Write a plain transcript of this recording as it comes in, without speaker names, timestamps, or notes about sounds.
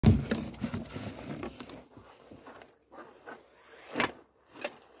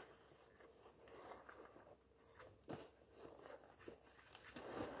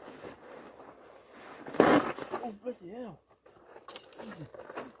hell.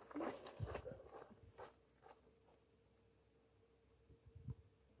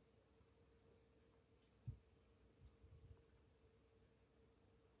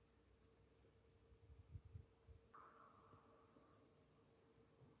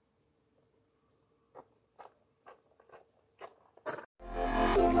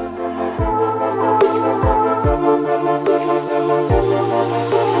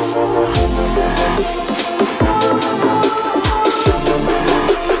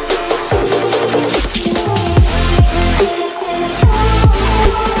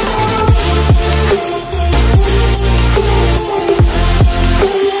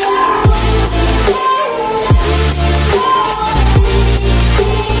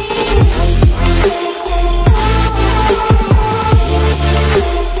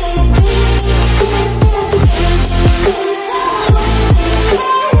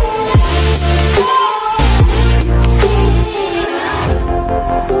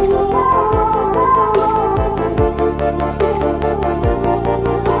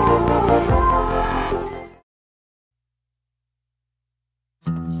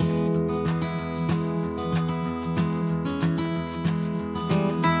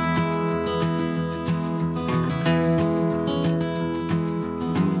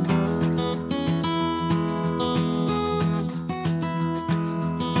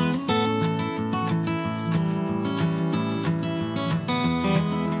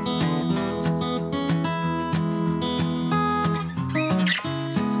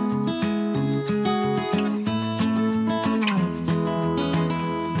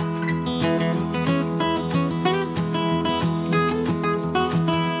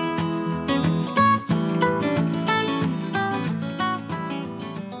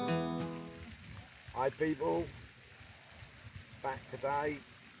 Hi people, back today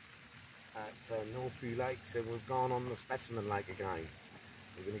at Northview Lakes, and we've gone on the Specimen Lake again.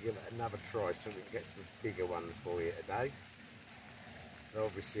 We're going to give it another try so we can get some bigger ones for you today. So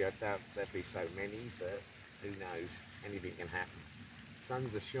obviously I doubt there'll be so many, but who knows, anything can happen.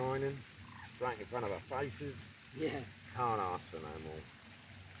 Suns are shining straight in front of our faces. Yeah. Can't ask for no more.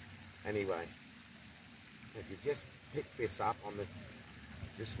 Anyway, if you just pick this up on the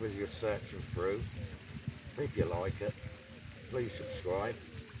just as you're searching through, if you like it, please subscribe,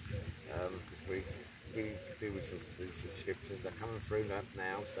 because we do with these subscriptions. They're coming through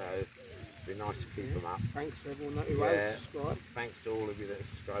now, so it'd be nice to keep them up. Thanks for everyone that who has subscribed. Thanks to all of you that have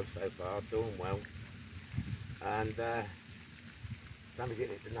subscribed so far, doing well. And don't forget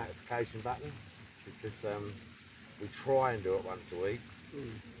to hit the notification button, because we try and do it once a week.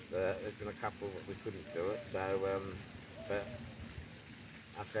 But there's been a couple that we couldn't do it, so but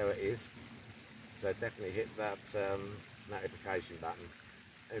that's how it is. So definitely hit that notification button.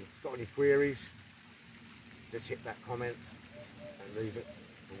 And got any queries, just hit that comments and leave it,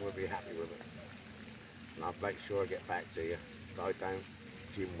 and we'll be happy with it. And I'll make sure I get back to you. If I don't,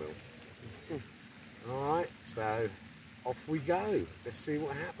 Jim will. Alright, so off we go. Let's see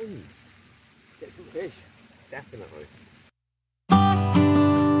what happens. Let's get some fish. Definitely.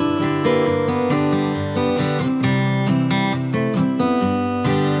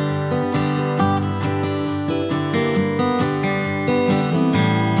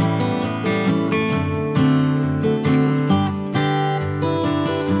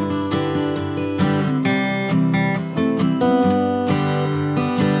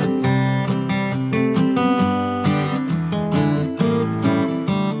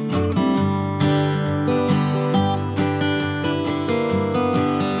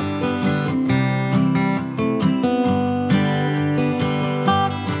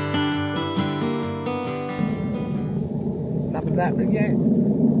 Nothing's happening yet.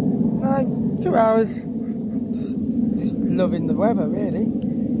 No, 2 hours. Just loving the weather, really,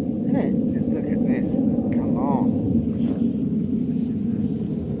 isn't it? Just look at this. Come on. This is just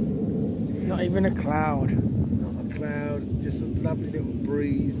Not even a cloud. not a cloud. Just a lovely little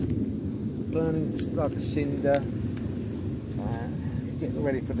breeze, burning just like a cinder. Getting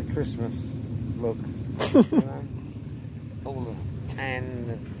ready for the Christmas look. You know, all the tan.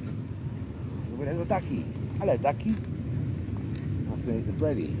 There's a ducky. Hello, ducky. I'm going to eat the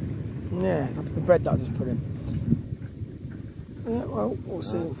bready. Yeah, the bread that I just put in. Yeah, well, we'll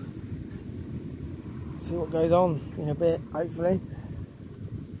see. See what goes on in a bit, hopefully.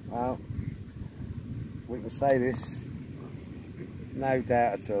 Well, we can say this, no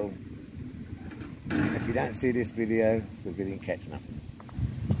doubt at all. If you don't see this video, it's because we didn't catch nothing.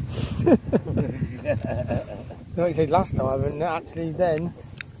 Like you said last time, and actually then,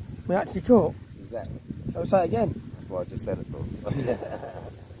 we actually caught. Exactly. So I'll say it again. That's why I just said it for.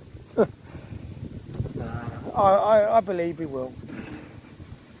 I believe we will.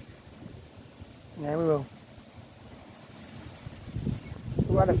 Yeah, we will.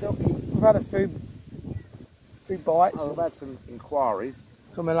 We've had a few bites. I've had some inquiries.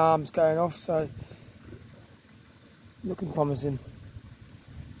 Some alarms going off, so looking promising.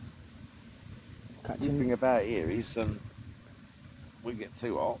 The thing about here is, we get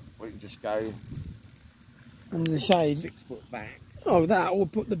too hot, we can just go under the shade. 6 foot back. Oh, that, or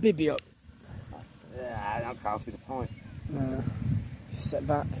put the bibby up. Yeah, I can't see the point. No, just set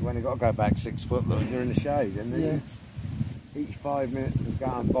back. You've only got to go back 6 foot, look, you're in the shade, and Yeah. each 5 minutes has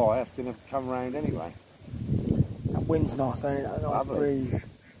gone by, that's going to come round anyway. That wind's nice, ain't it? That nice Lovely. breeze.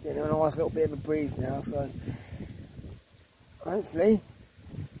 Getting a nice little bit of a breeze now, so hopefully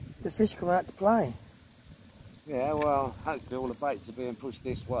the fish come out to play. Yeah, well, hopefully all the baits are being pushed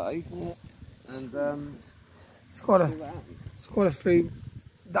this way. Yeah. And It's quite see what happens. It's quite a few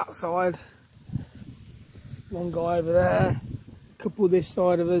that side. One guy over there, a couple this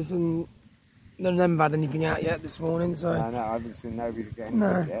side of us, and none of them have had anything out yet this morning, so. No, I haven't seen nobody get No.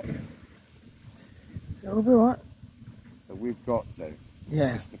 anything yet. So we'll be alright. So we've got to.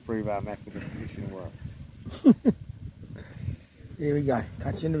 Yeah. Just to prove our method of fishing works. Here we go.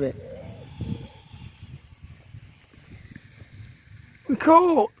 Catch you in a bit. We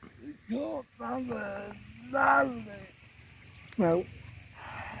caught! We caught something lovely. Well,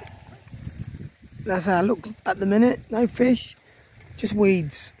 that's how it looks at the minute. No fish, just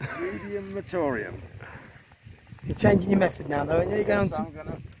weeds. Medium matorium. You're changing your method now, though, aren't you? You're going Yes, to... I'm going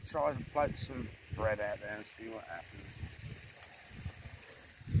to try and float some bread out there and see what happens.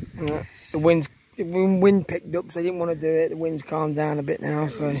 The wind picked up, so I didn't want to do it. The wind's calmed down a bit now,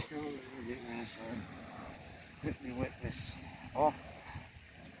 so. Quickly whip this off.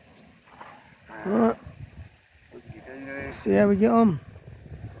 Alright, see how we get on.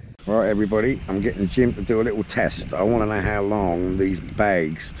 Right, everybody, I'm getting Jim to do a little test. I want to know how long these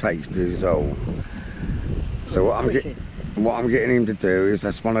bags takes to dissolve. So what I'm getting him to do is,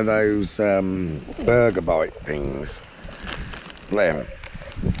 that's one of those burger bite things. There.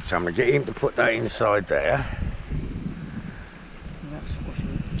 So I'm going to get him to put that inside there.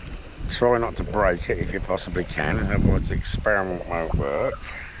 Try not to break it if you possibly can, otherwise the experiment won't work.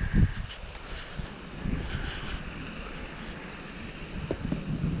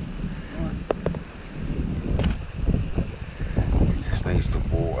 It just needs to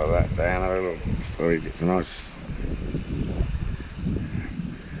water that down a little so it gets a nice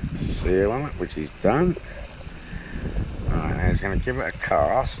seal on it, which he's done. Right, now he's going to give it a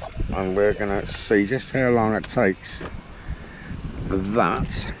cast, and we're going to see just how long it takes for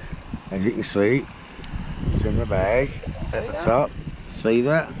that. As you can see, it's in the bag at the top. See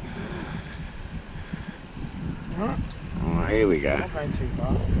that? Alright, here we go. Not going too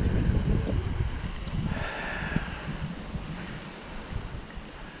far.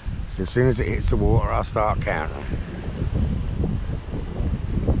 So as soon as it hits the water, I'll start counting.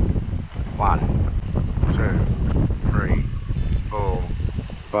 1, 2, 3, 4,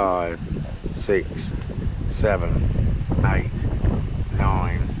 5, 6, 7, 8,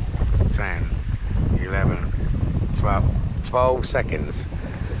 9, 10, 11, 12 seconds.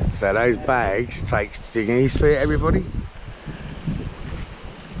 So those bags takes, can you see it, everybody?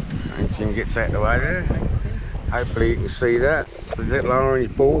 And Jim gets out the way there. Hopefully you can see that. The little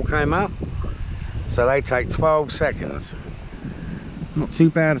orange ball came up. So they take 12 seconds. Not too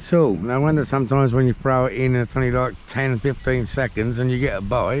bad at all. No wonder sometimes when you throw it in, it's only like 10-15 seconds and you get a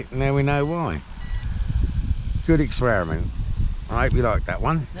bite, and now we know why. Good experiment. I hope you liked that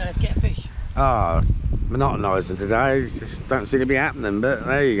one. Now let's get a fish. Oh, monotonising today. It just don't seem to be happening, but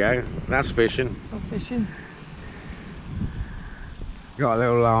there you go. That's fishing. That's fishing. Got a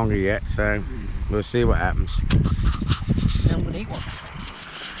little longer yet, so we'll see what happens. Now I'm going to eat one.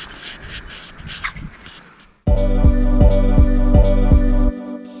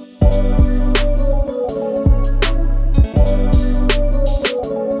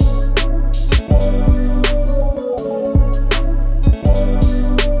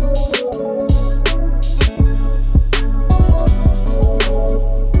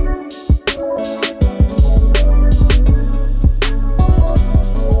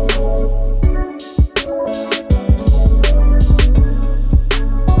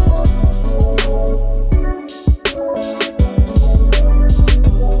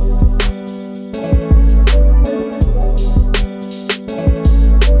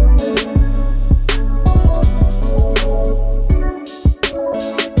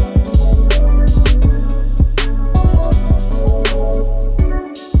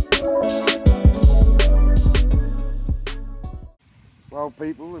 Well,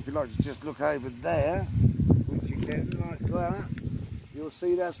 people, if you like to just look over there, we've Getting like that, you'll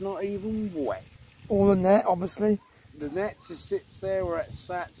see that's not even wet. All the net, obviously. The net just sits there where it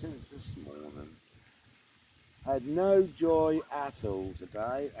sat since this morning. Had no joy at all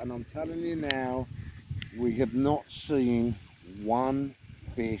today, and I'm telling you now, we have not seen one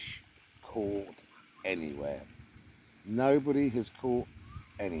fish caught anywhere. Nobody has caught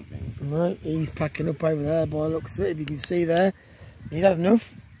anything. No, he's packing up over there by the looks of it. If you can see there, he's had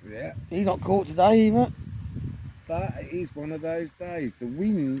enough. Yeah. He's not caught today either. But it is one of those days. The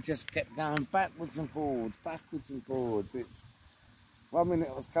wind just kept going backwards and forwards, backwards and forwards. It's 1 minute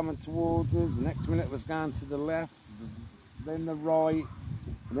it was coming towards us, the next minute it was going to the left, then the right,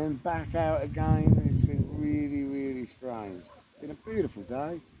 and then back out again. It's been really, really strange. It's been a beautiful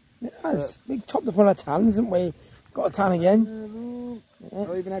day. It has. We topped up on our tans, haven't we? Got a tan again.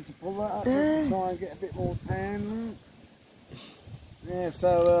 I even had to pull that up to try and get a bit more tan. Yeah,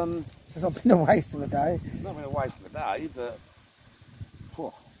 so it's not been a waste of a day. Not been a waste of a day, but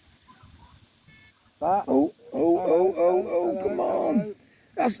whew. But oh, come on.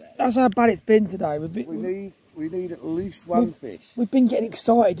 That's how bad it's been today. We need at least one fish. We've been getting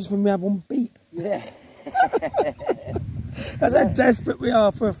excited just when we have one beep. Yeah. That's how desperate we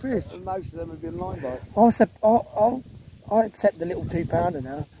are for a fish. And most of them have been line bites. I'll accept the little £2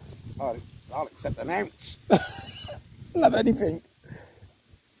 now. I'll accept an ounce. I'll have anything.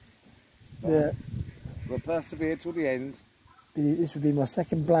 But yeah. We'll persevere till the end. This would be my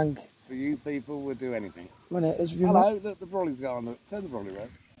second blank. For you people, we'll do anything. Hello, look, the brolly's got on the... Turn the brolly round.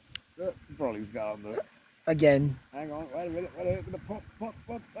 Look, the brolly's got on the... Again. Hang on, wait a minute, gonna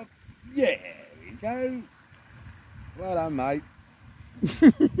pop. Yeah, there we go. Well done, mate.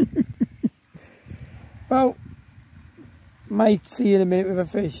 Well, may see you in a minute with a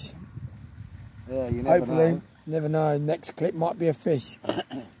fish. Yeah, you never know. Never know. Next clip might be a fish.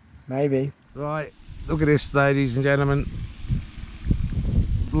 Maybe. Right, look at this, ladies and gentlemen.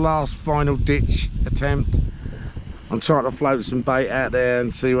 Last final ditch attempt. I'm trying to float some bait out there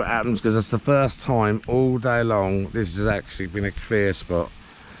and see what happens, because that's the first time all day long this has actually been a clear spot.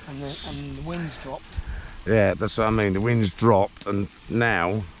 And the wind's dropped. Yeah, that's what I mean. The wind's dropped, and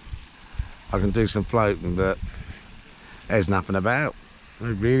now I can do some floating, but there's nothing about. It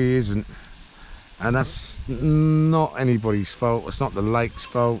really isn't. And that's not anybody's fault. It's not the lake's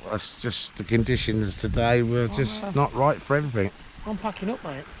fault. It's just the conditions today were just not right for everything. I'm packing up,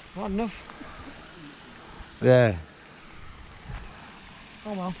 mate. Not enough. Yeah.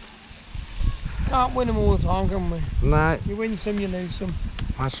 Oh well. Can't win them all the time, can we? No. You win some, you lose some.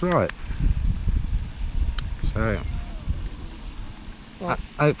 That's right. So,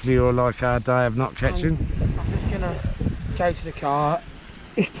 hopefully you'll like our day of not catching. I'm just going to go to the car.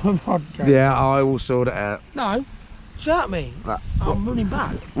 If my rod goes. Yeah, I will sort it out. No. Shout me. I'm running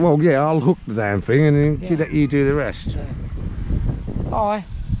back. Well, yeah, I'll hook the damn thing and then let you do the rest. Yeah. Bye.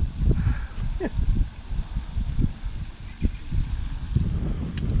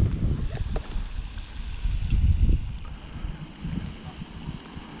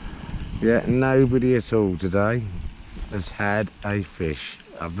 Yeah, nobody at all today has had a fish.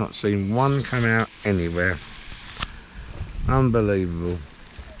 I've not seen one come out anywhere. Unbelievable.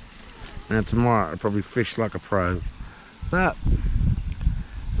 Now tomorrow I'll probably fish like a pro. But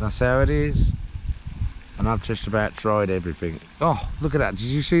that's how it is. And I've just about tried everything. Oh, look at that. Did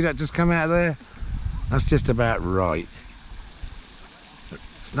you see that just come out of there? That's just about right.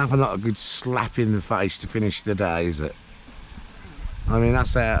 It's nothing like a good slap in the face to finish the day, is it? I mean,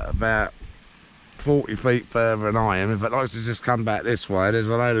 that's out about 40 feet further than I am. If it likes to just come back this way, there's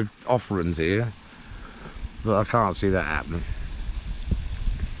a load of offerings here. But I can't see that happening.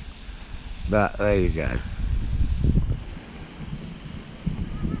 But there you go.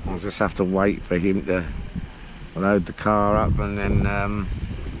 I'll just have to wait for him to load the car up, and then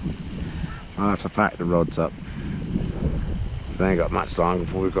I'll have to pack the rods up. So I ain't got much time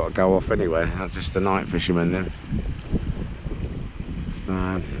before we've got to go off anyway. That's just the night fishermen then.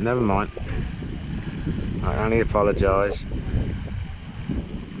 So never mind. I only apologise.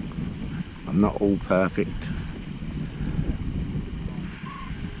 I'm not all perfect.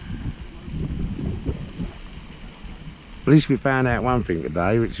 At least we found out one thing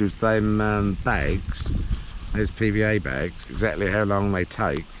today, which was them bags, those PVA bags, exactly how long they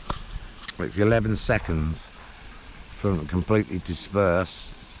take. It's 11 seconds for them to completely disperse,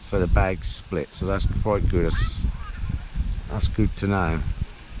 so the bags split. So that's quite good. That's good to know.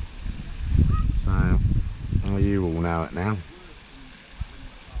 So, well, you all know it now.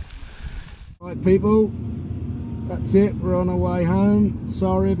 Right, people, that's it. We're on our way home.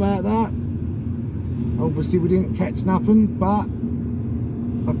 Sorry about that. Obviously we didn't catch nothing, but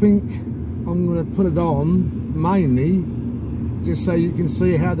I think I'm going to put it on mainly just so you can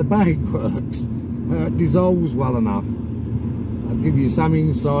see how the bag works, how it dissolves well enough. I'll give you some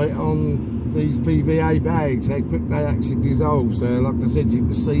insight on these PVA bags, how quick they actually dissolve. So like I said, you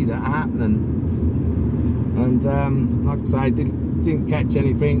can see that happening. And like I say, didn't catch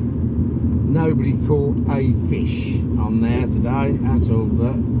anything. Nobody caught a fish on there today at all,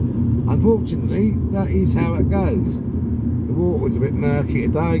 but unfortunately that is how it goes. The water was a bit murky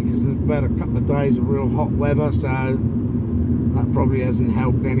today because there's about a couple of days of real hot weather, so that probably hasn't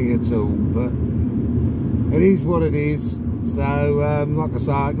helped any at all, but it is what it is. So like I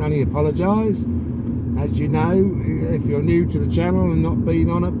say, I can only apologise. As you know, if you're new to the channel and not been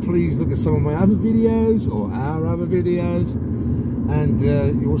on it, please look at some of my other videos or our other videos, and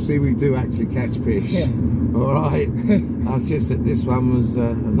you'll see we do actually catch fish. Yeah. All right. It's just that this one was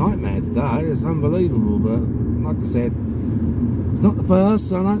a nightmare today. It's unbelievable, but like I said, it's not the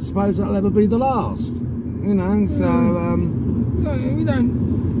first, and I don't suppose that'll ever be the last. You know, so we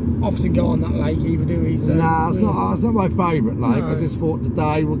don't often go on that lake either, do we? So no, it's not my favourite lake. No. I just thought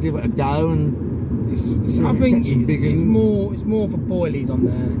today we'll give it a go, and I think it's more for boilies on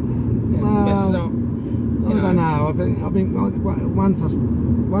there. I don't know. I think once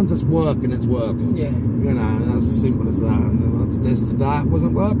it's working, it's working. Yeah. You know, and that's as simple as that. And today it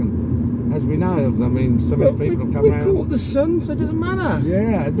wasn't working. As we know, I mean, so many people have come around. We've caught the sun, so it doesn't matter.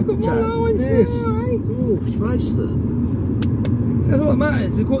 Yeah, look at my lines. This. Oh, face them. So that's what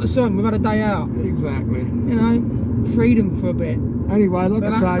matters. We've caught the sun. We've had a day out. Exactly. You know, freedom for a bit. Anyway, like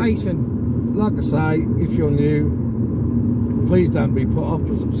I say, if you're new, please don't be put off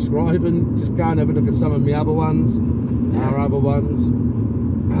for subscribing. Just go and have a look at some of my other ones, our other ones,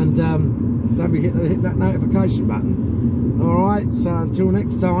 and don't forget to hit that notification button. All right. So until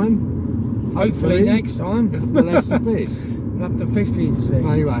next time. Hopefully next time we'll have some fish. We'll have the fish for you to see.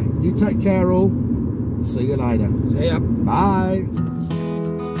 Anyway, you take care all. See you later. See ya. Bye.